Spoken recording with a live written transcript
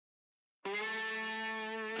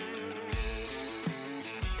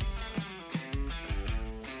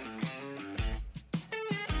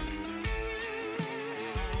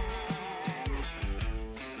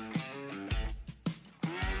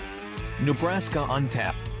Nebraska on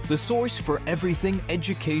Tap, the source for everything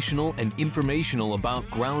educational and informational about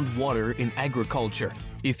groundwater in agriculture.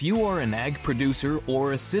 If you are an ag producer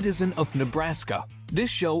or a citizen of Nebraska,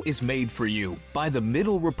 this show is made for you by the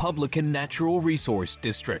Middle Republican Natural Resource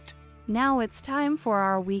District. Now it's time for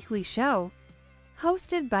our weekly show,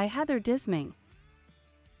 hosted by Heather Disming.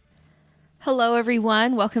 Hello,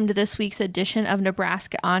 everyone. Welcome to this week's edition of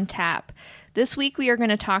Nebraska on Tap. This week, we are going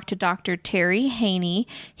to talk to Dr. Terry Hejny.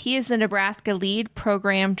 He is the Nebraska L.E.A.D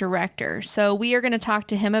Program Director. So we are going to talk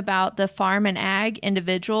to him about the farm and ag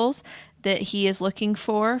individuals that he is looking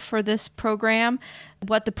for this program,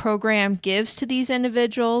 what the program gives to these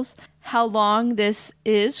individuals, how long this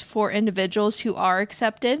is for individuals who are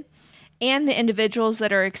accepted, and the individuals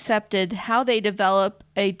that are accepted, how they develop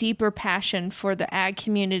a deeper passion for the ag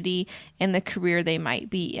community and the career they might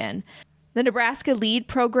be in. The Nebraska L.E.A.D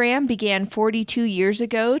program began 42 years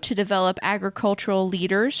ago to develop agricultural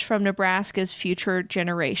leaders from Nebraska's future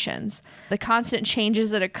generations. The constant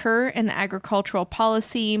changes that occur in the agricultural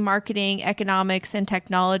policy, marketing, economics, and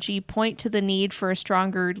technology point to the need for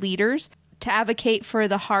stronger leaders to advocate for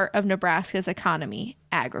the heart of Nebraska's economy,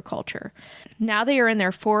 agriculture. Now they are in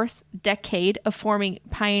their fourth decade of forming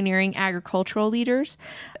pioneering agricultural leaders,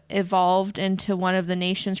 evolved into one of the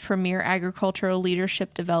nation's premier agricultural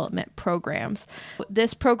leadership development programs.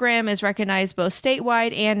 This program is recognized both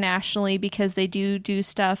statewide and nationally because they do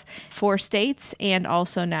stuff for states and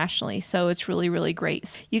also nationally. So it's really, really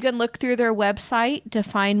great. You can look through their website to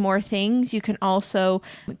find more things. You can also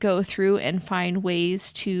go through and find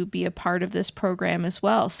ways to be a part of this program as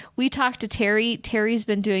well. So we talked to Terry. Terry's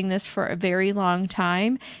been doing this for a very long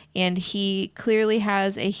time, and he clearly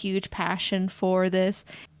has a huge passion for this.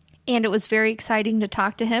 And it was very exciting to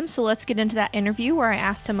talk to him. So let's get into that interview where I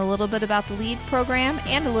asked him a little bit about the L.E.A.D program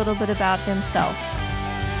and a little bit about himself.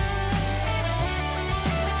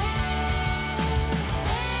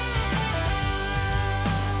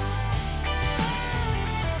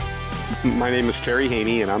 My name is Terry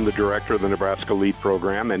Hejny, and I'm the director of the Nebraska L.E.A.D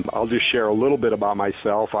program. And I'll just share a little bit about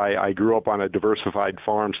myself. I grew up on a diversified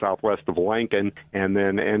farm southwest of Lincoln, and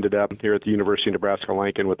then ended up here at the University of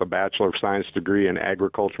Nebraska-Lincoln with a Bachelor of Science degree in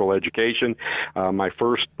agricultural education. My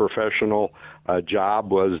first professional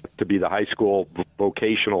job was to be the high school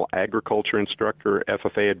vocational agriculture instructor,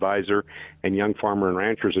 FFA advisor, and young farmer and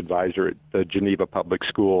ranchers advisor at the Geneva Public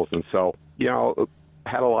Schools. And so,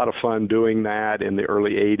 had a lot of fun doing that in the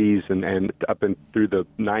early 80s and up and through the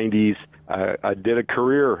 90s. I did a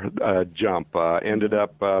career jump, ended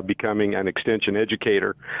up becoming an extension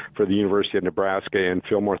educator for the University of Nebraska in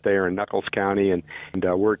Fillmore, Thayer, and Nuckolls County, and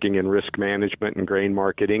working in risk management and grain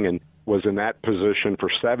marketing, and was in that position for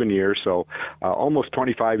 7 years, so almost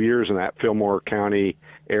 25 years in that Fillmore County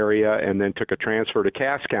area, and then took a transfer to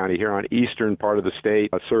Cass County here on eastern part of the state.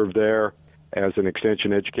 I served there as an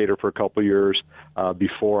extension educator for a couple of years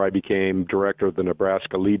before I became director of the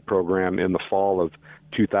Nebraska L.E.A.D program in the fall of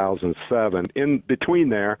 2007. In between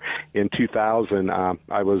there, in 2000,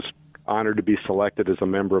 I was honored to be selected as a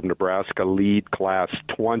member of Nebraska L.E.A.D Class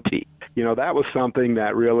 20. That was something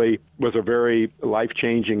that really was a very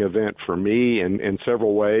life-changing event for me in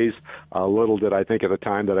several ways. Little did I think at the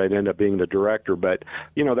time that I'd end up being the director, but,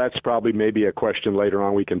 that's probably maybe a question later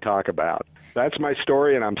on we can talk about. That's my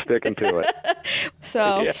story, and I'm sticking to it.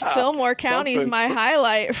 So Fillmore County is my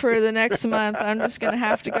highlight for the next month. I'm just going to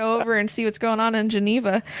have to go over and see what's going on in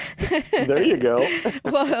Geneva. There you go.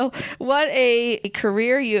 Well, what a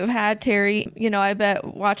career you have had, Terry. I bet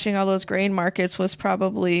watching all those grain markets was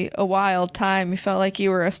probably a wild time. You felt like you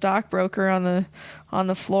were a stockbroker on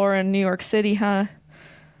the floor in New York City, huh?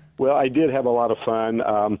 Well, I did have a lot of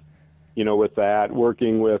fun, with that,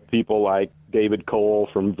 working with people like David Cole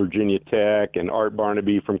from Virginia Tech and Art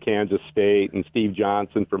Barnaby from Kansas State and Steve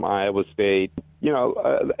Johnson from Iowa State. It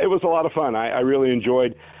was a lot of fun. I really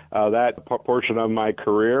enjoyed that portion of my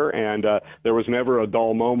career, and there was never a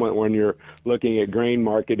dull moment when you're looking at grain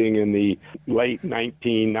marketing in the late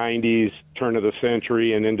 1990s, turn of the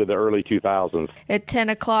century, and into the early 2000s. At 10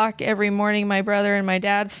 o'clock every morning, my brother and my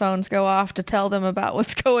dad's phones go off to tell them about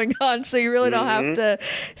what's going on, so you really don't have to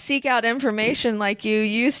seek out information like you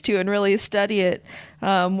used to and really study it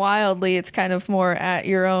wildly. It's kind of more at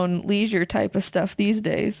your own leisure type of stuff these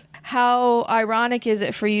days. How ironic is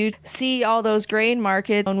it for you to see all those grain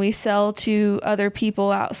markets when we sell to other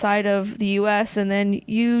people outside of the U.S., and then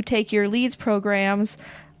you take your L.E.A.D programs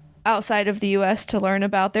outside of the U.S. to learn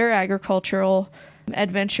about their agricultural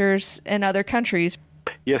adventures in other countries?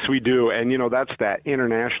 Yes, we do. And, that's that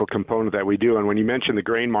international component that we do. And when you mention the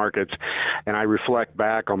grain markets, and I reflect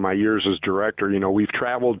back on my years as director, we've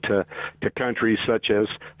traveled to countries such as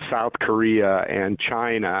South Korea and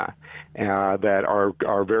China that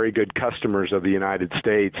are very good customers of the United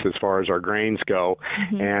States as far as our grains go.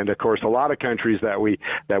 Mm-hmm. And, of course, a lot of countries that we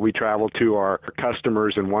travel to are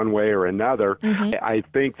customers in one way or another. Mm-hmm. I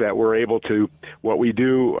think that we're able to, what we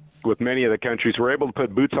do with many of the countries, we're able to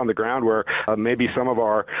put boots on the ground where maybe some of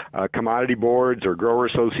our commodity boards or grower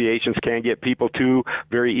associations can't get people to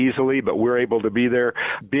very easily, but we're able to be there,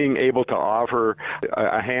 being able to offer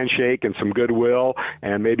a handshake and some goodwill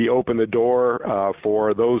and maybe open the door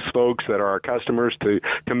for those folks that are our customers to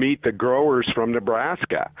meet the growers from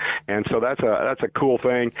Nebraska. And so that's a cool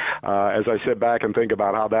thing as I sit back and think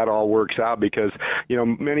about how that all works out, because,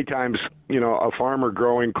 many times, a farmer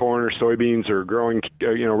growing corn or soybeans or growing,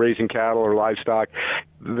 raising cattle or livestock,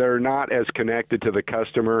 they're not as connected to the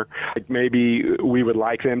customer like maybe we would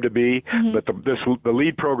like them to be. Mm-hmm. But the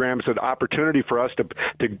LEAD program is an opportunity for us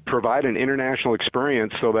to provide an international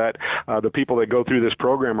experience so that the people that go through this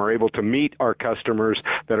program are able to meet our customers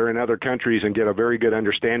that are in other countries and get a very good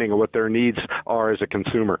understanding of what their needs are as a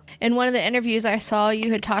consumer. In one of the interviews I saw,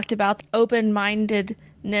 you had talked about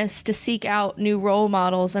open-mindedness to seek out new role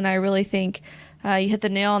models, and I really think you hit the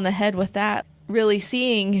nail on the head with that. Really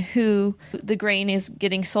seeing who the grain is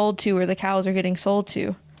getting sold to or the cows are getting sold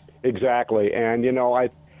to. Exactly. And,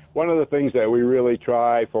 one of the things that we really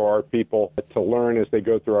try for our people to learn as they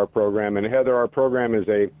go through our program, and Heather, our program is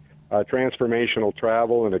a transformational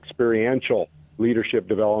travel and experiential leadership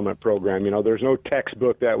development program. There's no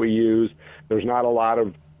textbook that we use. There's not a lot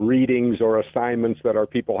of readings or assignments that our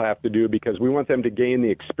people have to do, because we want them to gain the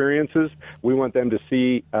experiences. We want them to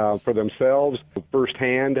see for themselves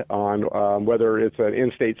firsthand on whether it's an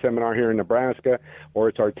in-state seminar here in Nebraska or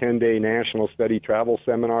it's our 10-day national study travel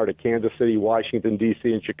seminar to Kansas City, Washington,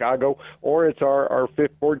 D.C., and Chicago, or it's our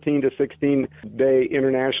 14 to 16-day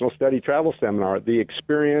international study travel seminar. The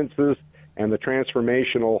experiences and the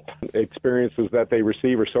transformational experiences that they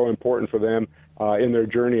receive are so important for them in their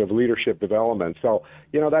journey of leadership development. So,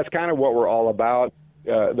 that's kind of what we're all about.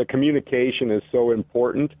 The communication is so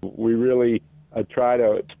important. We really try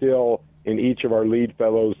to instill in each of our LEAD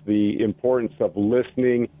fellows the importance of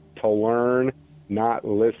listening to learn, not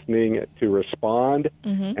listening to respond,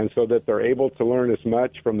 mm-hmm. and so that they're able to learn as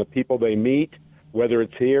much from the people they meet, whether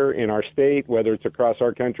it's here in our state, whether it's across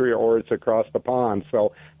our country, or it's across the pond.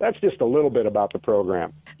 So that's just a little bit about the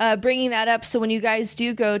program. Bringing that up, so when you guys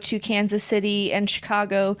do go to Kansas City and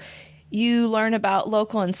Chicago, you learn about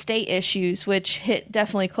local and state issues, which hit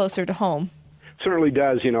definitely closer to home. Certainly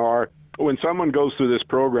does. When someone goes through this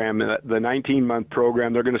program, the 19-month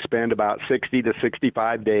program, they're going to spend about 60 to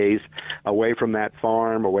 65 days away from that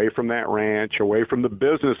farm, away from that ranch, away from the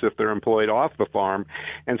business if they're employed off the farm.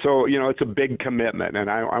 And so, it's a big commitment.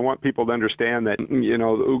 And I want people to understand that,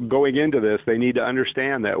 going into this, they need to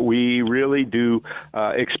understand that we really do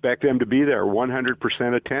expect them to be there,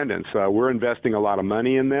 100% attendance. We're investing a lot of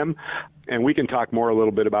money in them. And we can talk more a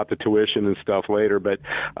little bit about the tuition and stuff later. But,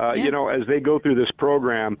 as they go through this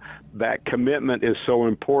program, that commitment is so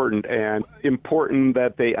important, and important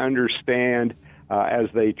that they understand as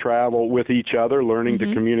they travel with each other, learning mm-hmm.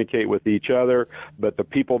 to communicate with each other, but the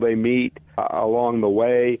people they meet along the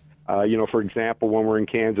way. For example, when we're in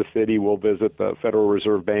Kansas City, we'll visit the Federal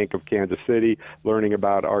Reserve Bank of Kansas City, learning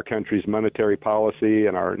about our country's monetary policy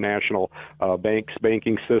and our national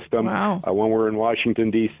banking system. Wow. When we're in Washington,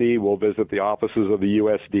 D.C., we'll visit the offices of the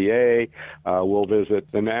USDA. We'll visit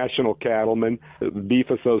the National Cattlemen, the Beef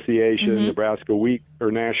Association, mm-hmm. Nebraska Wheat or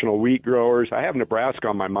National Wheat Growers. I have Nebraska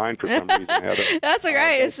on my mind for some reason, Heather. That's all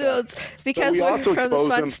right. It's because we're from this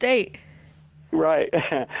fun state. Right.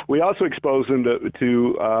 We also expose them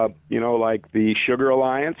to like the Sugar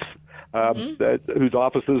Alliance, mm-hmm. Whose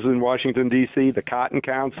office is in Washington, D.C., the Cotton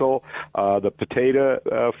Council, the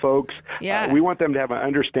potato folks. Yeah. We want them to have an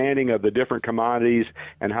understanding of the different commodities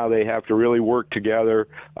and how they have to really work together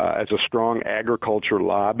as a strong agriculture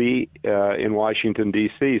lobby in Washington,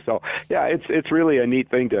 D.C. So, yeah, it's really a neat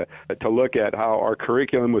thing to look at how our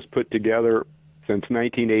curriculum was put together since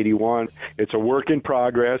 1981. It's a work in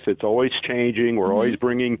progress. It's always changing. We're mm-hmm. always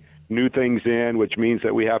bringing new things in, which means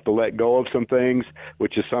that we have to let go of some things,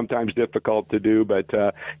 which is sometimes difficult to do. But,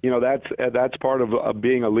 that's part of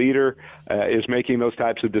being a leader, is making those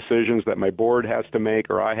types of decisions that my board has to make,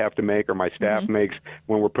 or I have to make, or my staff mm-hmm. makes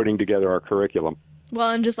when we're putting together our curriculum. Well,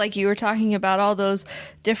 and just like you were talking about all those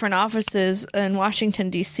different offices in Washington,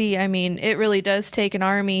 D.C., I mean, it really does take an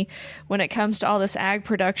army when it comes to all this ag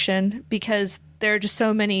production, because there are just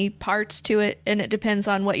so many parts to it, and it depends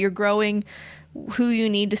on what you're growing, who you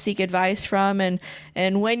need to seek advice from,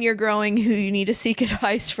 and when you're growing, who you need to seek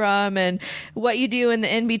advice from, and what you do in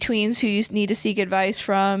the in-betweens, who you need to seek advice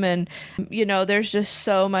from. And, there's just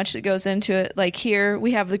so much that goes into it. Like here,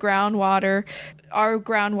 we have the groundwater. Our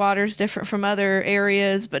groundwater is different from other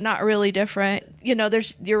areas, but not really different.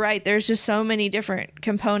 You're right. There's just so many different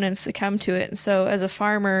components that come to it. And so as a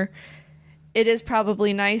farmer, it is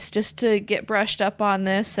probably nice just to get brushed up on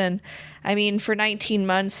this. And I mean, for 19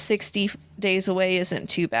 months, 60 days away isn't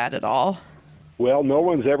too bad at all. Well, no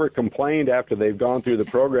one's ever complained after they've gone through the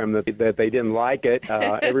program that they didn't like it.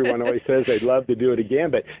 Everyone always says they'd love to do it again.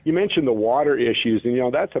 But you mentioned the water issues,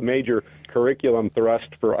 and, that's a major curriculum thrust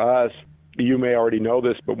for us. You may already know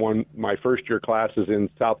this, but my first-year classes in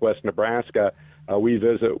southwest Nebraska, we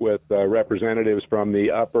visit with representatives from the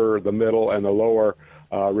upper, the middle, and the lower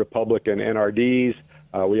Republican NRDs.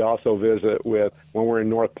 We also visit when we're in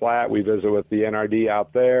North Platte, we visit with the NRD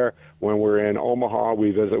out there. When we're in Omaha, we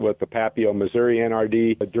visit with the Papio, Missouri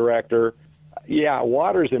NRD director. Yeah,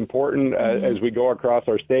 water is important as we go across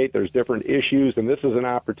our state. There's different issues, and this is an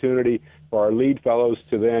opportunity for our LEAD fellows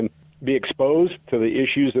to then be exposed to the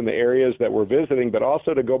issues in the areas that we're visiting, but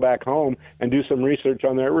also to go back home and do some research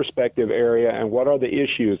on their respective area and what are the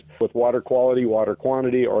issues with water quality, water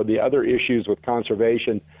quantity, or the other issues with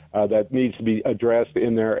conservation that needs to be addressed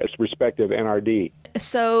in their respective NRD.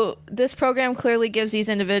 So this program clearly gives these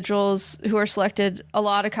individuals who are selected a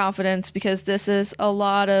lot of confidence, because this is a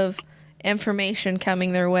lot of information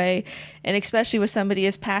coming their way, and especially with somebody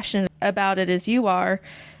as passionate about it as you are.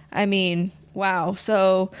 I mean, wow.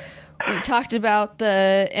 So we talked about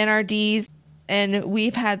the NRDs, and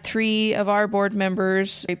we've had 3 of our board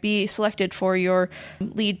members be selected for your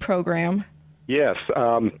LEAD program. Yes.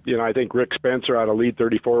 I think Rick Spencer out of LEAD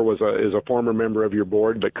 34 is a former member of your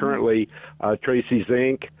board, but currently Tracy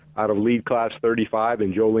Zink out of LEAD Class 35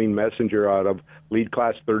 and Jolene Messenger out of LEAD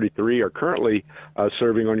Class 33 are currently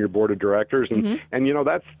serving on your board of directors. And,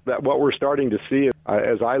 that's what we're starting to see.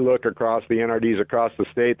 As I look across the NRDs across the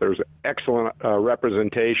state, there's excellent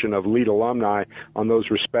representation of LEAD alumni on those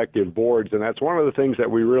respective boards. And that's one of the things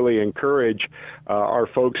that we really encourage our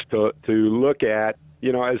folks to look at.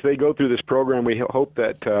 As they go through this program, we hope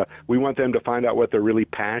that we want them to find out what they're really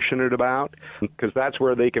passionate about, because that's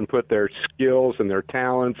where they can put their skills and their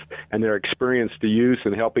talents and their experience to use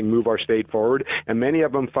in helping move our state forward. And many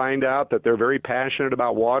of them find out that they're very passionate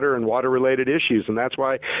about water and water-related issues, and that's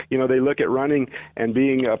why, they look at running and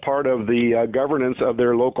being a part of the governance of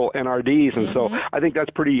their local NRDs. And so I think that's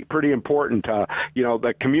pretty important.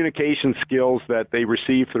 The communication skills that they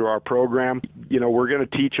receive through our program, we're going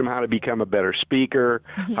to teach them how to become a better speaker,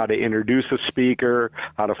 how to introduce a speaker,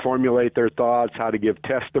 how to formulate their thoughts, how to give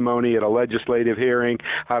testimony at a legislative hearing,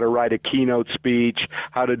 how to write a keynote speech,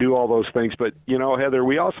 how to do all those things. But, Heather,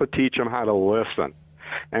 we also teach them how to listen.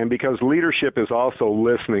 And because leadership is also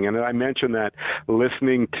listening, and I mentioned that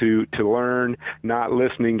listening to learn, not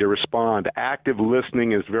listening to respond. Active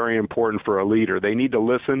listening is very important for a leader. They need to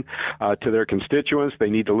listen to their constituents. They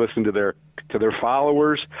need to listen to their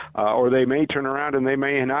followers, or they may turn around and they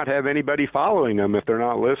may not have anybody following them if they're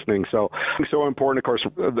not listening. So important. Of course,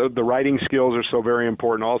 the writing skills are so very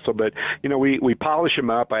important also. But we polish them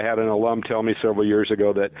up. I had an alum tell me several years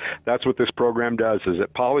ago that that's what this program does: is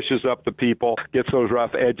it polishes up the people, gets those rough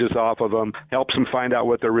edges off of them, helps them find out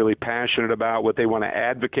what they're really passionate about, what they want to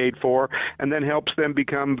advocate for, and then helps them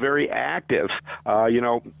become very active.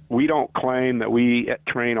 We don't claim that we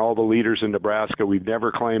train all the leaders in Nebraska. We've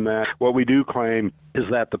never claimed that. What we do claim is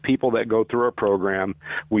that the people that go through our program,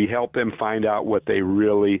 we help them find out what they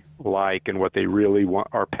really like and what they really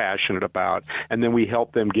are passionate about, and then we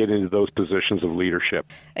help them get into those positions of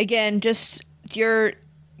leadership. Again, just your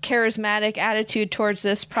charismatic attitude towards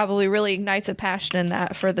this probably really ignites a passion in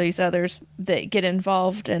that for these others that get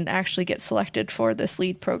involved and actually get selected for this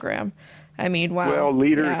LEAD program. I mean, wow. Well,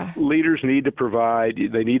 leaders need to provide,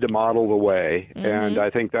 they need to model the way, and I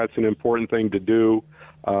think that's an important thing to do.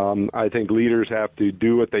 I think leaders have to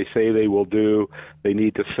do what they say they will do. They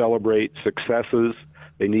need to celebrate successes.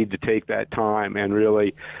 They need to take that time and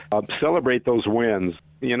really celebrate those wins.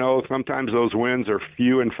 Sometimes those wins are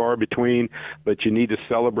few and far between, but you need to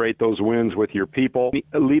celebrate those wins with your people.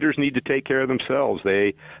 Leaders need to take care of themselves.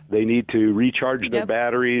 They need to recharge their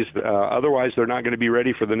batteries. Otherwise, they're not going to be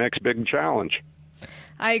ready for the next big challenge.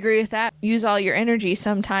 I agree with that. Use all your energy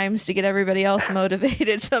sometimes to get everybody else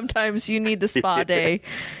motivated. Sometimes you need the spa day.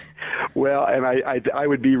 Well, and I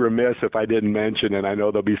would be remiss if I didn't mention, and I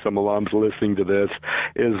know there'll be some alums listening to this,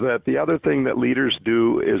 is that the other thing that leaders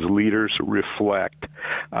do is leaders reflect.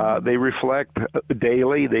 They reflect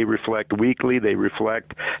daily, they reflect weekly, they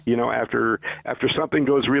reflect, after something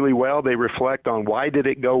goes really well, they reflect on why did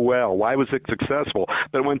it go well, why was it successful.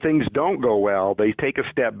 But when things don't go well, they take a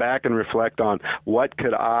step back and reflect on what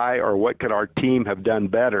could I or what could our team have done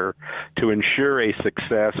better to ensure a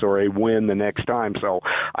success or a win the next time. So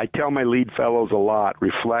I tell my lead fellows a lot,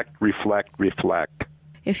 reflect, reflect, reflect.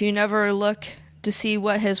 If you never look to see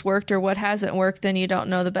what has worked or what hasn't worked, then you don't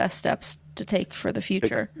know the best steps to take for the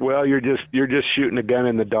future. Well, you're just shooting a gun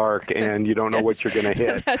in the dark, and you don't know what you're going to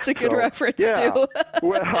hit. That's a good reference too.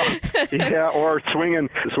 Well, yeah, or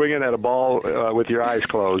swinging at a ball with your eyes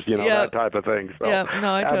closed, that type of thing. So,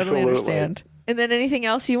 no, I totally understand. And then anything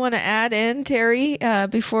else you want to add in, Terry,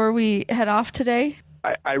 before we head off today?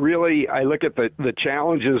 I look at the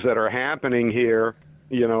challenges that are happening here,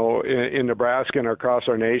 in Nebraska and across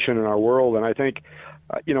our nation and our world, and I think,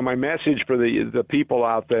 my message for the people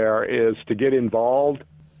out there is to get involved.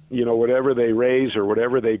 Whatever they raise or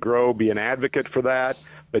whatever they grow, be an advocate for that,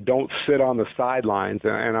 but don't sit on the sidelines.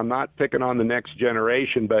 And I'm not picking on the next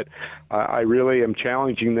generation, but I really am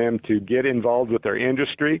challenging them to get involved with their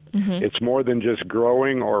industry. Mm-hmm. It's more than just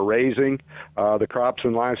growing or raising the crops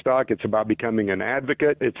and livestock. It's about becoming an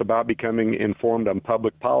advocate. It's about becoming informed on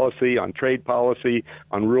public policy, on trade policy,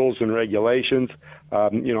 on rules and regulations.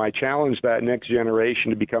 I challenge that next generation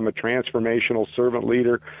to become a transformational servant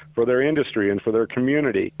leader for their industry and for their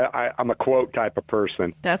community. I'm a quote type of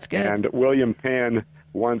person. That's good. And William Penn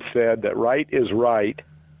once said that right is right,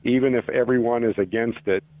 even if everyone is against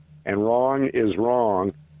it, and wrong is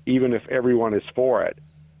wrong, even if everyone is for it.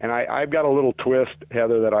 And I've got a little twist,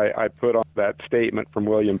 Heather, that I put on that statement from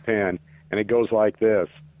William Penn, and it goes like this.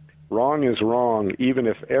 Wrong is wrong, even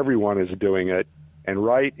if everyone is doing it, and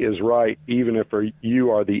right is right, even if you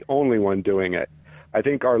are the only one doing it. I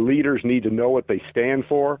think our leaders need to know what they stand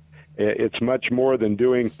for. It's much more than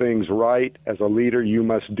doing things right. As a leader, you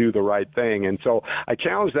must do the right thing. And so I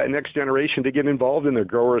challenge that next generation to get involved in their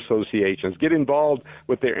grower associations, get involved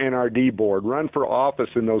with their NRD board, run for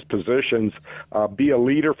office in those positions, be a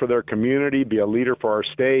leader for their community, be a leader for our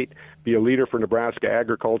state, be a leader for Nebraska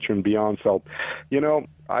agriculture and beyond. So,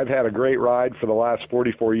 I've had a great ride for the last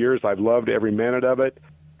 44 years. I've loved every minute of it.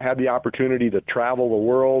 Had the opportunity to travel the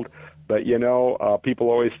world, but, people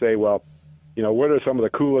always say, well, what are some of the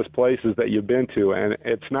coolest places that you've been to? And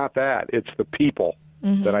it's not that. It's the people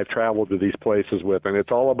that I've traveled to these places with, and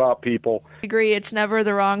it's all about people. I agree. It's never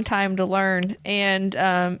the wrong time to learn, and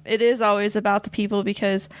it is always about the people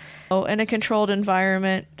because in a controlled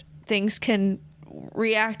environment, things can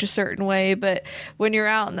react a certain way, but when you're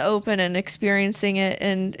out in the open and experiencing it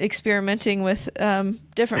and experimenting with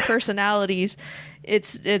different personalities,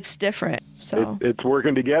 it's different. So it's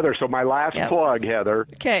working together. So my last plug, Heather,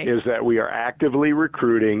 is that we are actively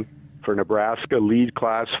recruiting for Nebraska LEAD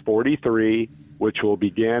Class 43, which will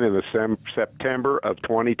begin in the September of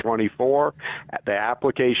 2024. The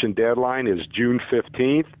application deadline is June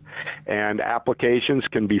 15th, and applications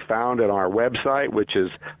can be found on our website, which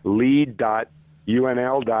is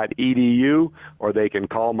lead.unl.edu, or they can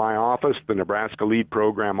call my office, the Nebraska LEAD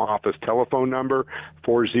Program office telephone number,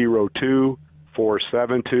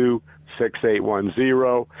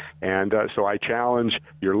 402-472-6810. And so I challenge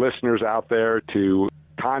your listeners out there to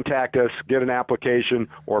contact us, get an application,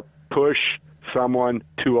 or push someone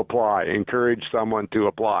to apply. Encourage someone to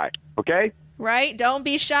apply. Okay? Right? Don't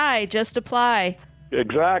be shy. Just apply.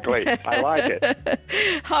 Exactly. I like it.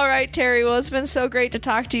 All right, Terry. Well, it's been so great to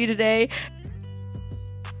talk to you today.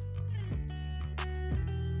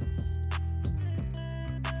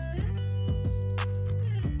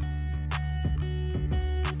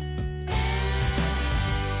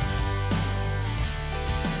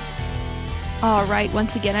 All right.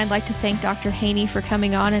 Once again, I'd like to thank Dr. Hejny for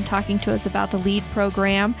coming on and talking to us about the LEAD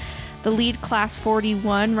program. The LEAD Class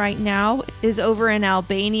 41 right now is over in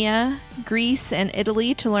Albania, Greece, and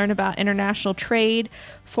Italy to learn about international trade,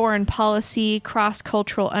 foreign policy,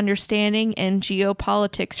 cross-cultural understanding, and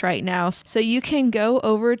geopolitics right now. So you can go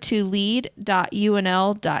over to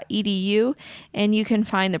lead.unl.edu and you can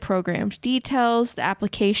find the program's details, the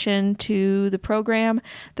application to the program,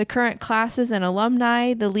 the current classes and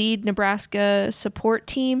alumni, the LEAD Nebraska support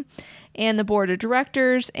team, and the board of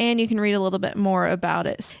directors, and you can read a little bit more about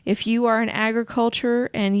it. If you are in agriculture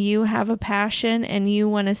and you have a passion and you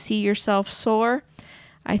want to see yourself soar,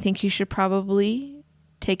 I think you should probably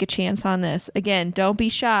take a chance on this. Again, don't be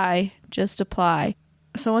shy, just apply.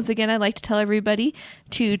 So once again, I'd like to tell everybody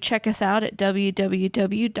to check us out at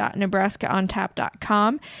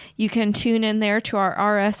www.nebraskaontap.com. You can tune in there to our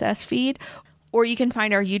RSS feed, or you can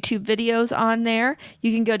find our YouTube videos on there.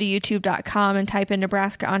 You can go to youtube.com and type in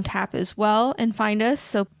Nebraska on Tap as well and find us.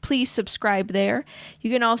 So please subscribe there.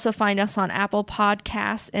 You can also find us on Apple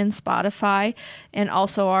Podcasts and Spotify and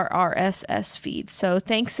also our RSS feed. So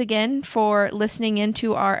thanks again for listening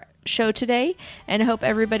into our show today, and I hope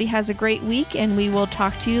everybody has a great week, and we will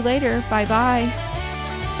talk to you later. Bye-bye.